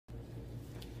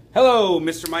Hello,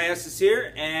 Mr. Myestis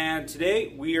here, and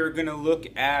today we are going to look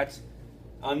at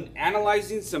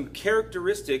analyzing some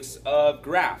characteristics of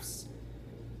graphs.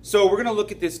 So we're going to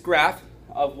look at this graph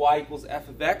of y equals f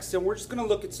of x, and we're just going to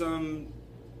look at some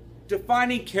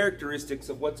defining characteristics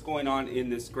of what's going on in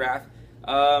this graph.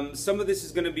 Some of this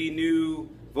is going to be new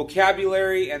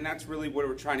vocabulary, and that's really what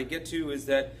we're trying to get to, is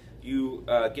that you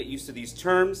get used to these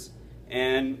terms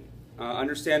and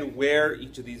understand where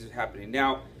each of these is happening.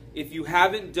 Now, if you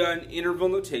haven't done interval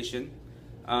notation,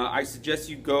 I suggest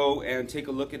you go and take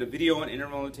a look at a video on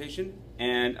interval notation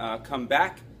and come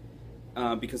back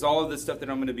because all of the stuff that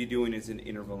I'm going to be doing is in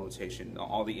interval notation,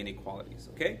 all the inequalities,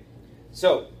 okay?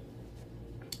 So,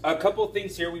 a couple of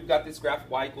things here. We've got this graph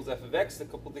y equals f of x. A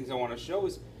couple of things I want to show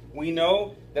is we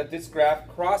know that this graph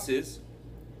crosses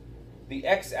the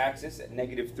x-axis at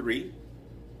 -3,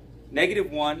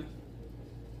 -1,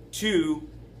 2,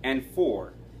 and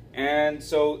 4. And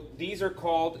so these are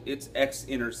called its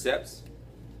x-intercepts.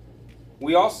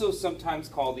 We also sometimes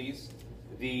call these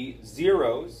the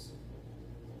zeros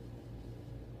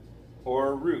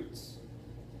or roots.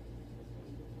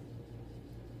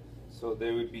 So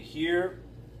they would be here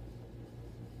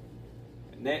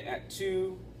and then at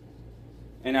 2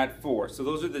 and at 4. So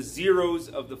those are the zeros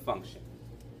of the function.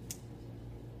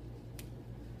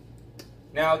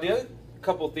 Now the other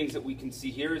couple of things that we can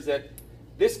see here is that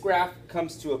this graph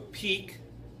comes to a peak,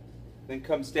 then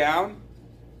comes down,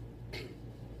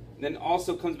 then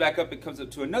also comes back up and comes up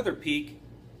to another peak,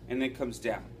 and then comes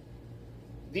down.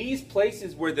 These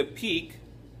places where the peak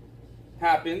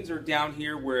happens, or down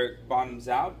here where it bottoms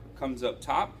out, comes up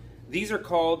top, these are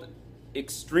called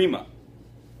extrema.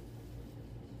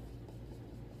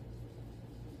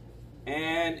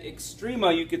 And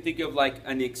extrema you could think of like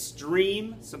an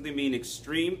extreme, something being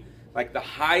extreme, like the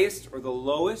highest or the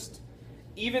lowest.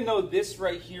 Even though this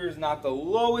right here is not the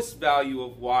lowest value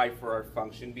of y for our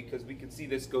function, because we can see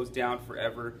this goes down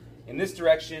forever in this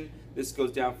direction, this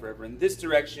goes down forever in this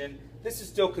direction, this is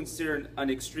still considered an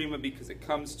extrema because it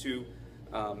comes to,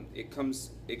 it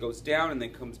goes down and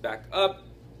then comes back up.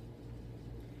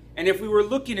 And if we were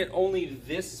looking at only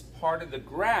this part of the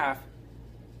graph,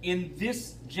 in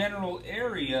this general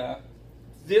area,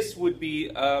 this would be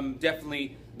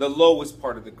definitely the lowest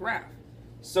part of the graph.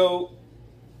 So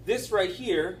this right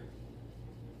here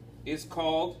is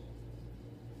called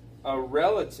a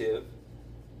relative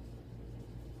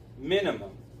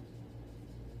minimum.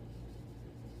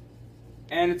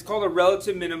 And it's called a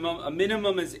relative minimum. A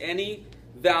minimum is any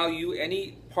value,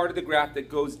 any part of the graph that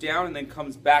goes down and then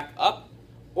comes back up,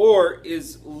 or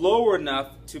is low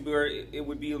enough to where it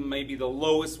would be maybe the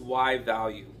lowest y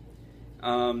value.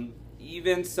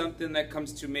 Even something that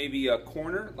comes to maybe a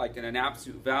corner, like an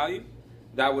absolute value,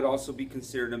 that would also be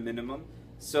considered a minimum.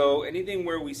 So anything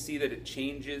where we see that it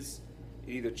changes,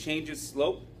 it either changes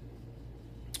slope,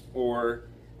 or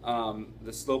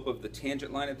the slope of the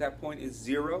tangent line at that point is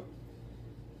 0,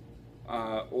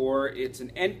 or it's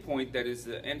an endpoint that is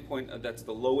the endpoint that's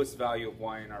the lowest value of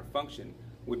y in our function,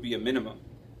 would be a minimum.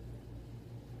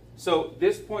 So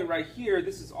this point right here,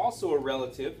 this is also a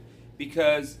relative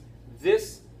because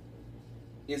this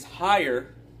is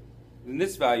higher than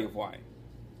this value of y.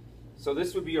 So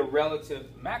this would be a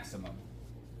relative maximum.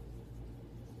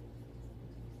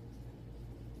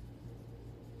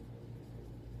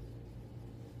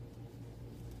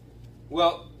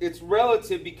 Well, it's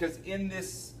relative because in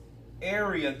this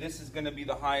area, this is going to be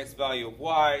the highest value of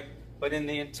y, but in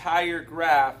the entire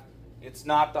graph, it's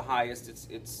not the highest.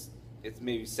 It's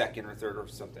maybe second or third or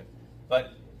something,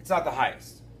 but it's not the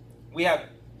highest. We have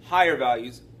higher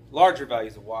values, larger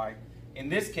values of y. In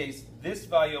this case, this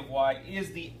value of y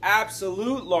is the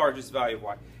absolute largest value of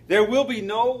y. There will be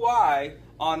no y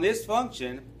on this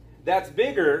function that's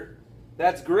bigger,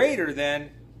 that's greater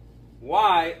than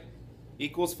y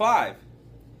equals 5.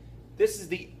 This is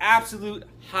the absolute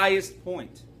highest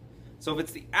point. So if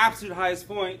it's the absolute highest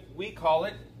point, we call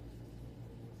it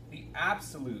the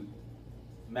absolute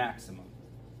maximum.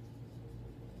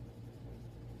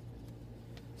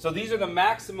 So these are the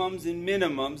maximums and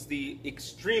minimums, the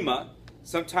extrema,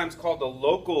 sometimes called the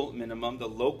local minimum, the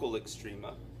local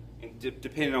extrema, and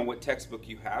depending on what textbook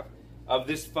you have, of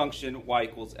this function y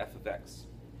equals f of x.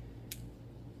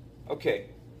 Okay,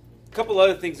 a couple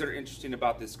other things that are interesting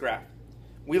about this graph.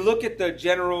 We look at the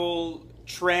general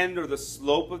trend or the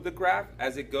slope of the graph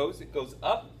as it goes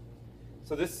up.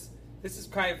 So this is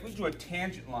kind of, if we do a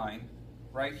tangent line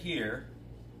right here,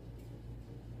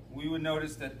 we would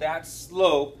notice that that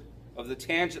slope of the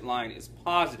tangent line is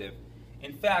positive.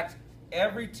 In fact,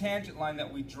 every tangent line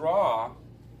that we draw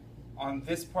on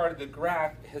this part of the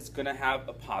graph is going to have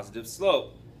a positive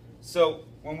slope. So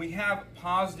when we have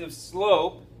positive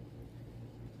slope,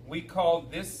 we call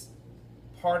this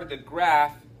part of the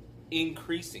graph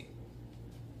increasing.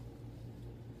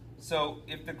 So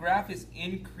if the graph is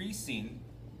increasing,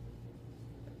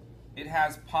 it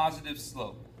has positive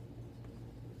slope.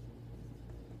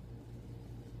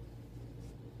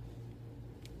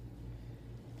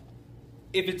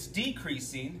 If it's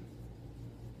decreasing,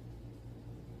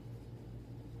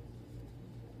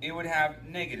 it would have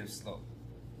negative slope.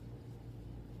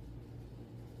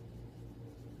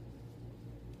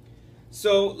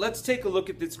 So let's take a look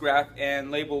at this graph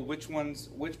and label which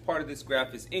part of this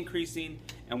graph is increasing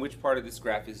and which part of this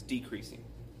graph is decreasing.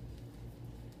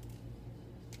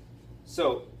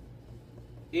 So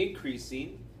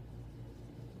increasing,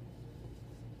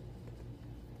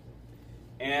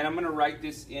 and I'm going to write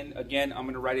this in, again, I'm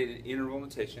going to write it in interval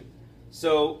notation.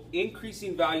 So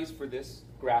increasing values for this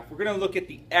graph, we're going to look at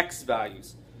the x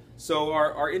values. So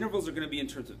our intervals are going to be in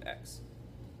terms of x.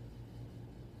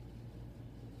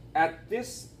 At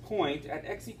this point, at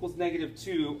x equals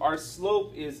 -2, our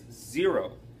slope is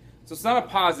 0. So it's not a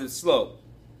positive slope.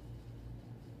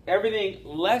 Everything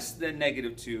less than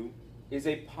 -2 is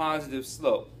a positive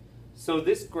slope. So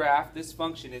this graph, this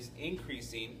function is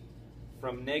increasing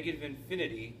from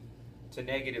 -infinity to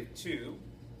 -2.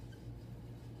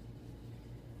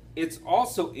 It's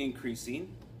also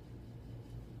increasing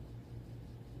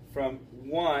from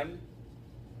 1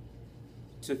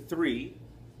 to 3.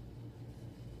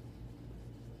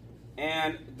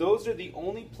 And those are the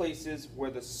only places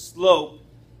where the slope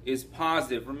is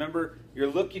positive. Remember, you're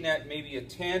looking at maybe a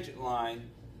tangent line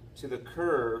to the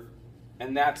curve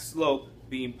and that slope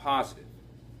being positive.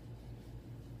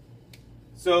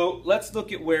 So let's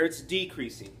look at where it's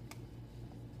decreasing.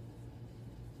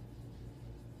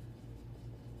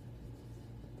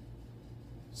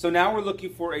 So now we're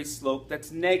looking for a slope that's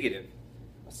negative.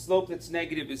 A slope that's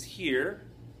negative is here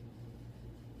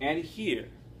and here.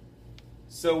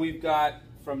 So we've got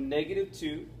from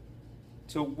 -2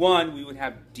 to 1, we would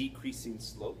have decreasing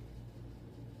slope.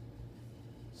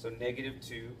 So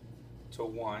 -2 to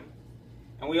 1.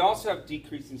 And we also have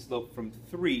decreasing slope from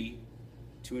 3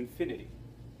 to infinity.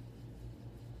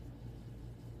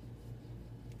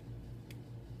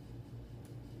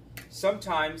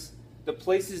 Sometimes the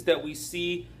places that we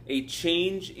see a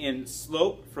change in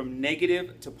slope from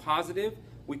negative to positive,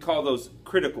 we call those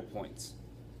critical points.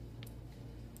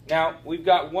 Now, we've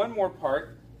got one more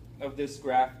part of this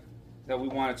graph that we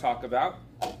want to talk about,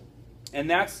 and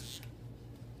that's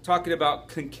talking about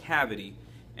concavity.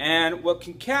 And what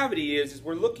concavity is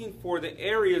we're looking for the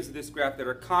areas of this graph that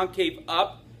are concave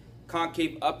up.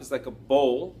 Concave up is like a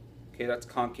bowl. Okay, that's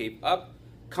concave up.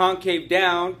 Concave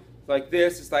down, like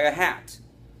this, it's like a hat.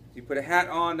 You put a hat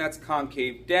on, that's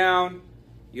concave down.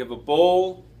 You have a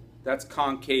bowl, that's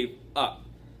concave up.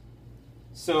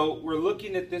 So we're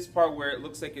looking at this part where it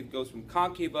looks like it goes from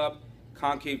concave up,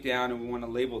 concave down, and we want to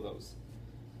label those.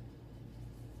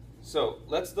 So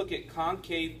let's look at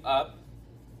concave up.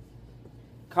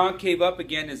 Concave up,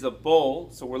 again, is a bowl,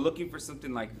 so we're looking for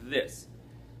something like this.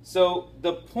 So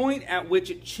the point at which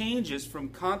it changes from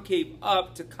concave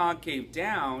up to concave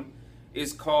down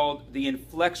is called the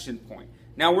inflection point.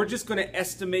 Now we're just going to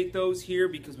estimate those here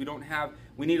because we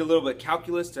need a little bit of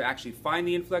calculus to actually find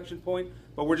the inflection point,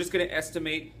 but we're just going to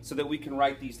estimate so that we can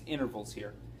write these intervals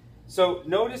here. So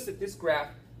notice that this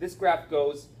graph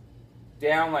goes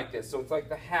down like this. So it's like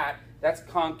the hat, that's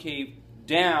concave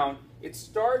down. It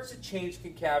starts to change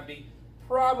concavity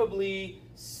probably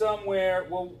somewhere,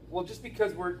 well just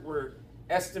because we're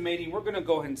estimating, we're going to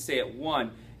go ahead and say at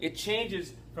 1. It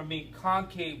changes from being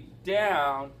concave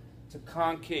down to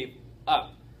concave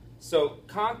up. So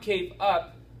concave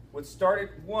up would start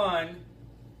at 1,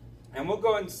 and we'll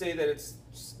go ahead and say that it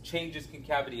changes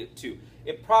concavity at 2.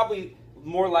 It probably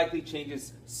more likely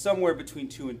changes somewhere between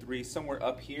 2 and 3, somewhere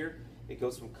up here. It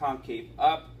goes from concave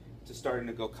up to starting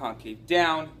to go concave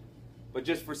down. But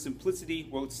just for simplicity,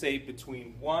 we'll say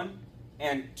between 1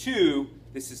 and 2,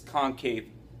 this is concave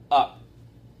up.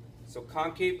 So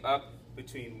concave up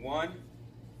between 1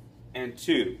 and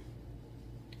 2.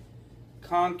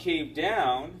 Concave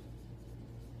down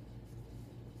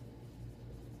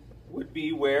would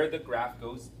be where the graph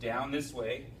goes down this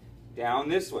way, down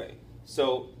this way.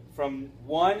 So from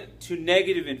 1 to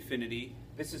 -infinity,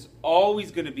 this is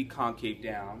always going to be concave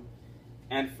down.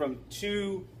 And from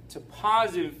 2 to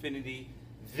positive infinity,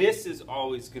 this is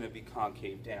always going to be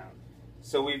concave down.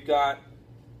 So we've got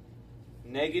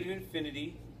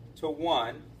 -infinity to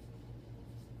 1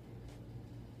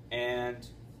 and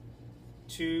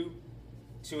 2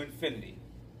 to infinity.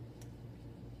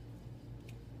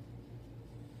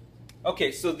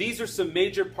 Okay, so these are some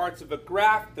major parts of a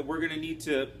graph that we're going to need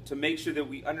to make sure that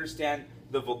we understand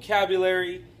the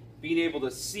vocabulary, being able to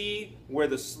see where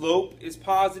the slope is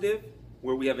positive,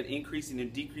 where we have an increasing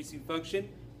and decreasing function,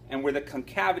 and where the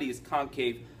concavity is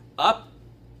concave up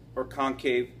or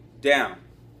concave down.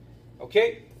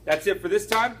 Okay, that's it for this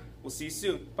time. We'll see you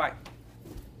soon. Bye.